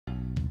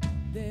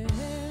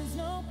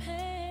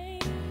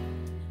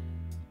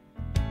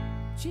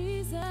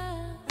Jesus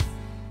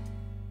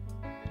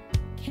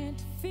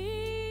can't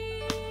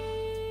feel.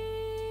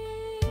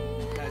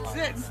 That's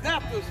it.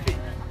 Snap those feet.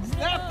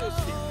 Snap those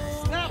feet.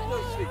 Snap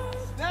those feet.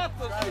 Snap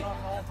those feet.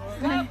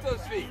 Snap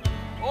those feet.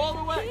 All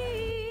the way.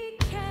 He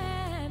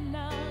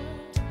cannot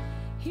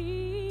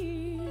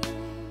heal.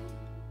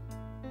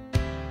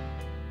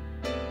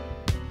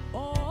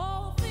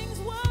 All things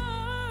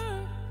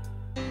work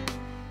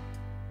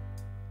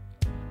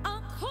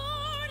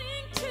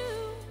according to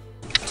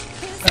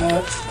his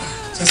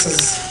Just as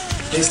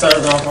they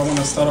started off, I want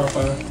to start off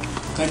by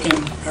thanking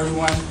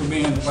everyone for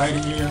being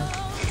invited here.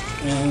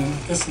 And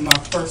this is my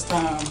first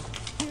time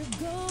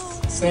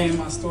saying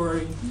my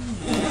story.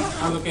 And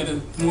I look at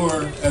it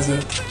more as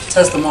a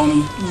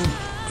testimony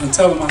and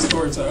telling my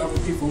story to other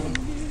people.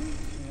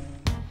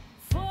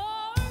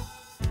 For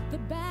the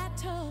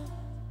battle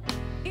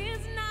is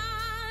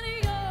not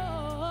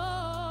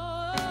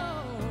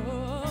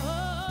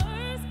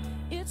yours,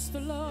 it's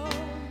the Lord's.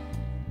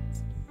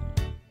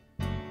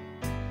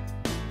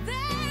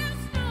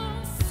 There's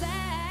no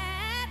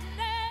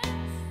sadness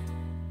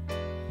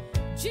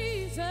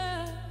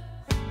Jesus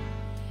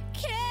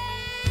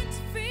can't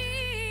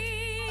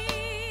feel,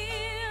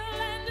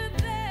 and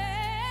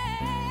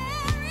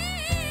there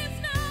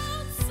is no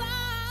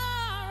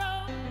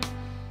sorrow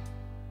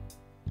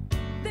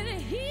that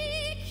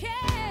he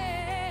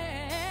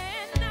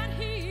cannot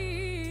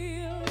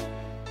heal.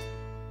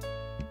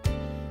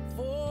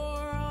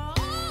 For all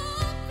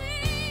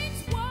things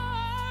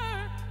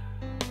work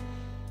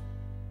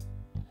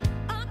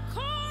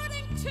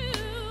according to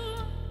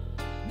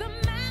the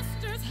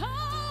Master's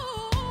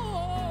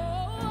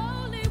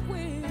holy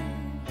will,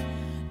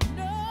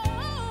 no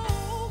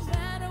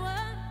matter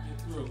what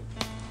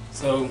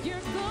So you're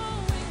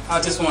going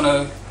I just want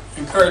to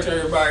encourage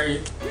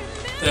everybody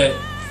that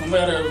no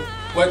matter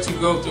what you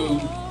go through,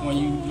 when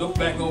you look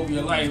back over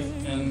your life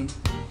and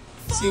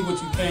see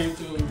what you came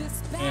through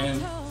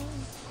and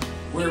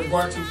where it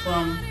brought you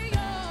from,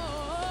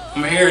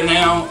 I'm here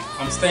now,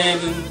 I'm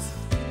standing.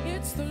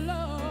 it's the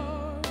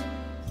Lord.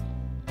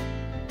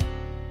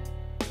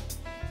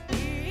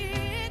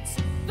 It's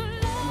the I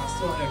Lord.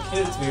 still have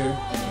kids here.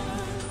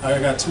 I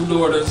got 2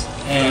 daughters,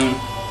 and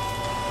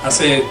I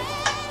said,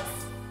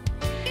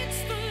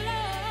 It's the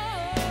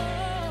Lord's.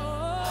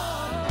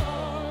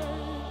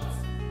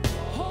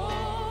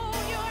 Hold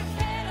your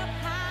head up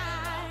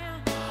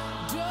high.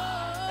 Don't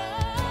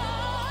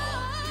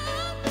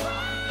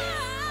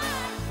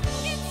cry.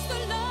 It's the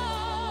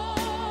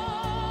Lord's.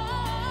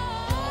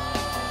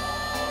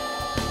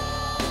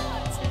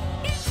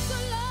 It's the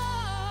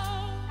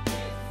Lord.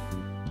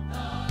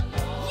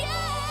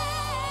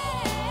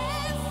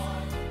 Yes,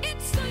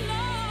 it's the Lord.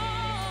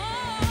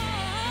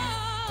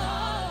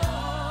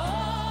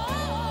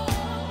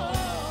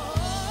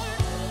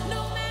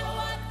 No matter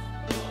what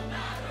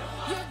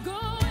you're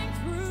going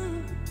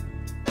through,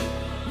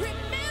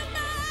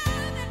 remember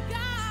that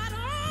God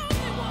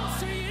only wants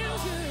to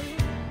use you.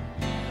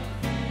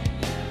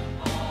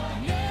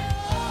 No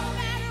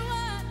matter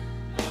what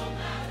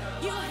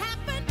you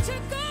happen to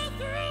go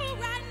through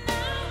right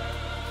now,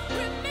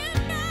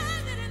 remember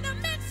that in the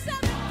midst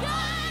of it,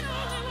 God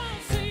only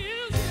wants to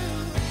use you.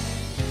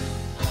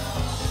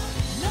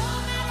 No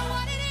matter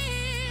what it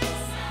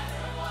is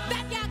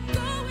that you're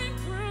going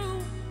through,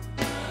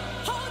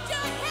 hold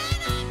your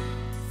head up,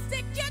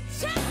 stick your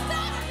chest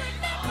out, and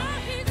remember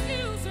He's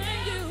using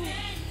you.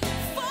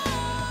 For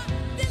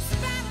this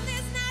battle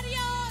is not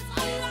yours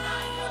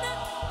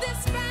alone.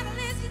 This battle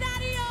is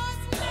not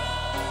yours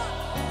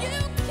alone. You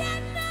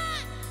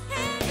cannot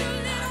handle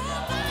it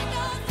all by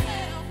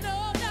yourself. No,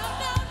 no,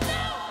 no,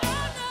 no, no,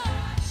 no.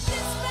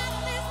 This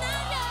battle is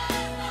not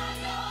yours.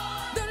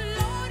 The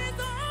Lord is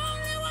the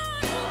only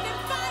one who can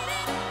fight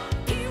it.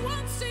 He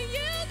wants to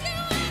use you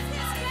as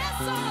His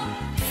vessel.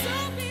 So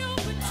be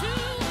open to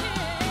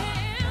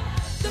Him.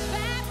 The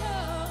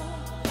battle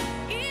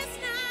is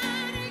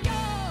not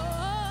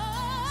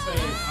yours. say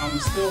I'm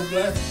still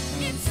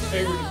blessed and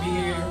favored to be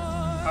here.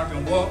 I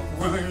can walk,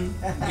 run,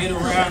 get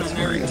around and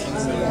everything.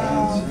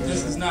 So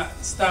this is not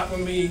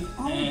stopping me,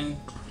 and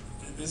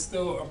it's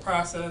still a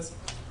process.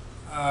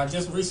 I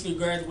just recently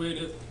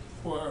graduated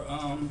for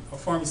a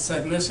performance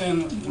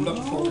technician. I'm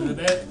looking forward to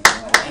that.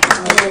 And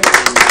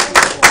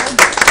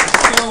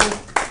still,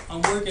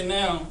 I'm working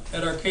now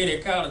at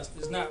Arcadia College.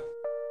 It's not.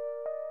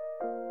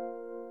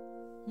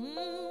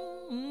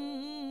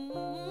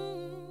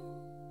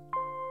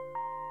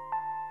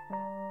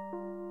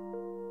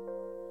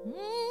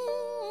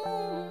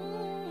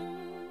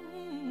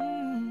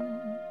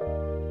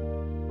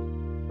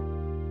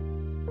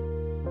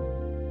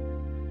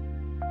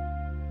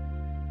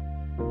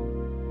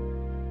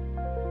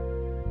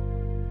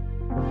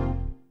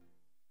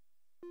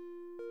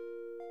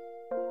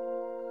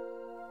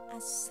 I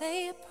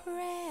say a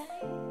prayer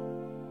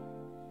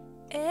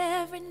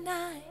every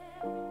night.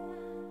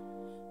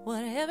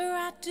 Whatever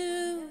I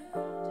do,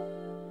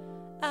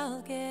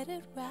 I'll get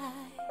it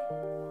right.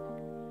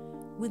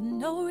 With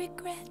no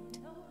regret,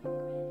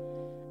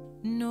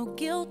 no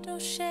guilt, no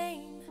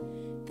shame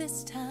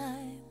this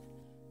time,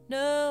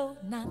 no,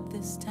 not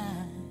this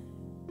time.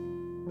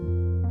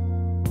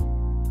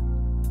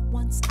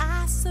 Once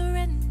I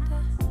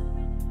surrender,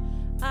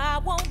 I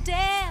won't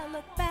dare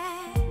look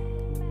back.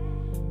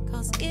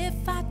 'Cause if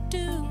I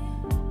do,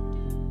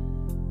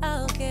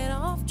 I'll get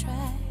off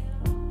track.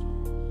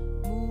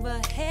 Move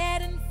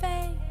ahead in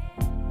faith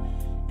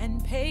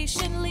and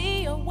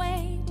patiently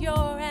await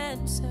your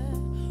answer.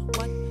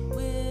 What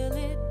will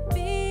it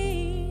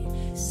be?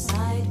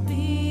 Sight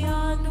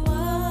beyond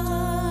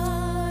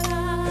what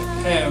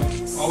I have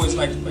always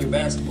liked to play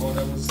basketball.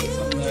 That was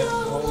something that I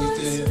always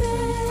did.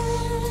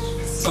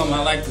 And something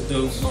I like to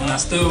do. And I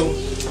still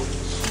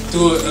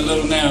do it a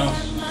little now.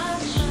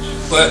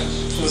 But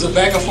it was a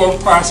back and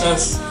forth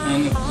process,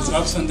 and it was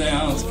ups and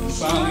downs. And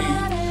finally,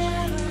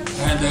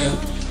 I had to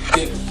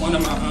get one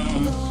of my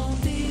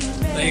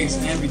legs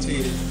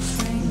amputated.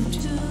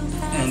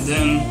 And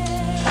then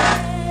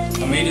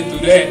I made it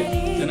through that.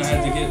 Then I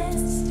had to get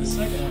the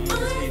second one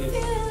amputated.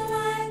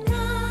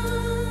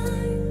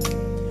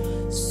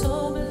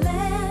 so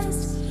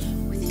blessed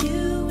with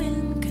you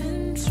in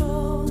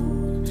control.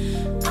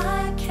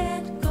 I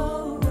can't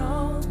go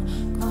wrong,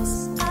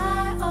 'cause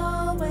I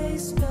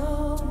always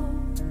know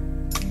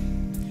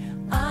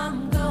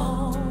I'm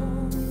gonna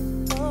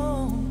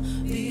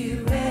be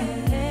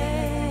ready.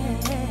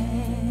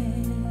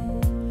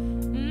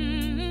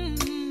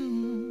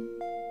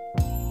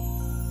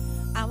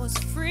 I was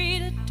free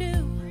to do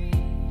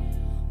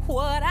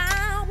what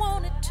I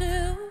wanted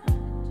to.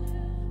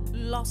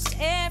 Lost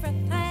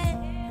everything,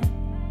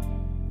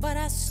 but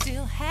I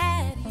still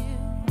had you.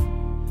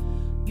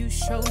 You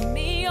showed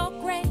me your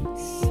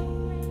grace.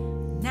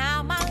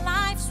 Now my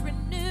life's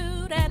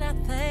renewed, and I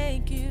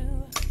thank you.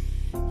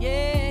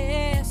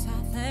 Yes, I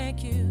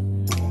thank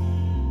you.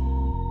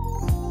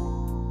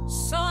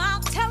 So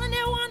I'll tell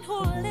anyone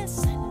who'll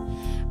listen,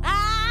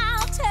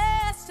 I'll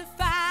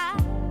testify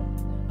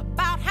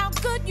about how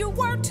good you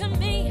were to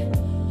me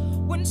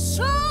when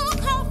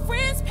so-called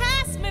friends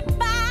passed me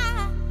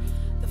by.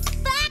 The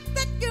fact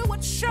that you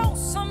would show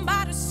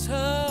somebody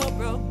so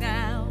broke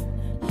down,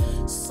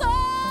 so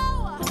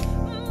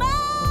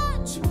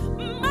much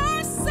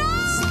mercy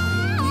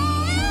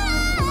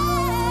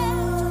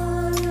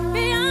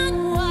beyond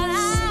what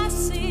I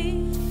see.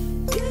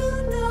 You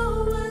know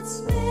what's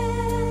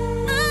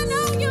best. I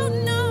know you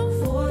know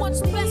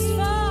what's best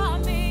for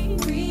me.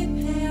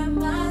 Prepare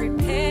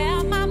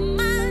my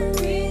mind,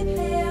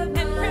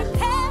 and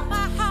prepare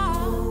my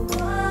heart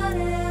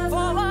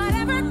for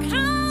whatever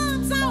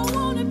comes. I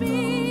wanna be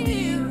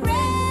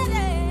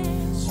ready.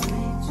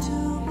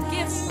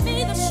 Give me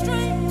the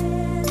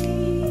strength to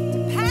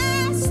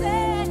pass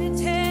any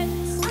test.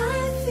 I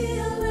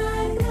feel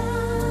like I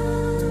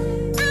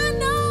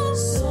know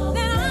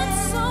that I'm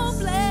so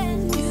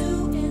blessed.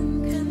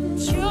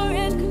 You're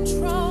in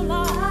control,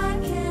 Lord. I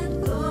can't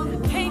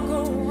go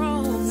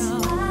wrong, no.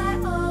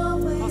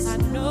 'Cause I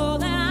know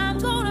that I'm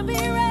gonna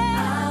be ready.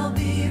 I'll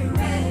be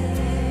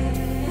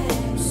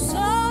ready.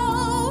 So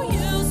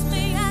use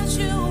me as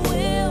you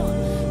will.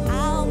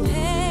 I'll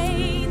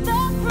pay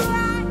the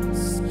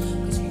price.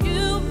 'Cause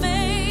you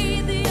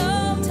made the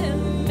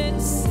ultimate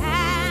sacrifice.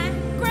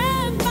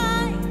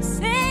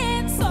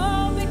 It's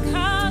all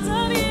because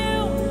of you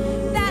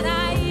that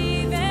I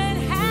even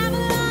have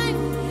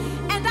life.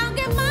 And I'll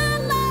give my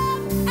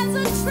love as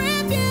a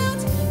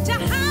tribute to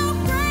how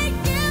great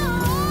you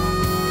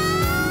are.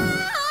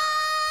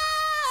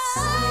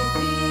 Sight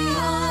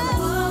beyond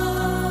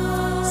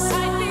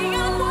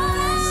what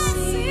I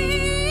see.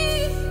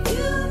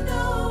 You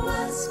know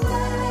what's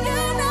best.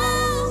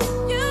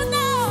 You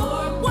know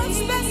what's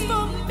best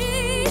for me.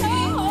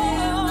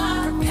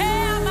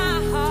 Prepare my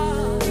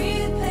heart,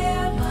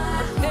 prepare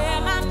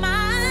my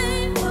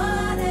mind.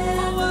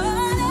 Whatever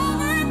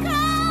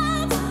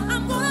comes,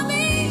 I'm gonna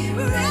be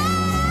ready.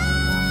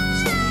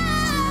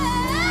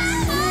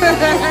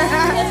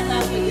 Let's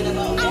not forget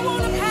about I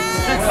wanna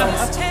pass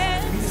this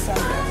test.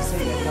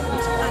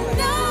 I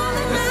know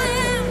that I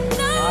am.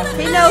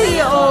 He know he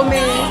an old man.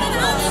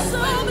 I'm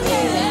so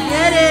blessed.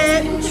 Get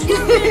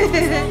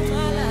it?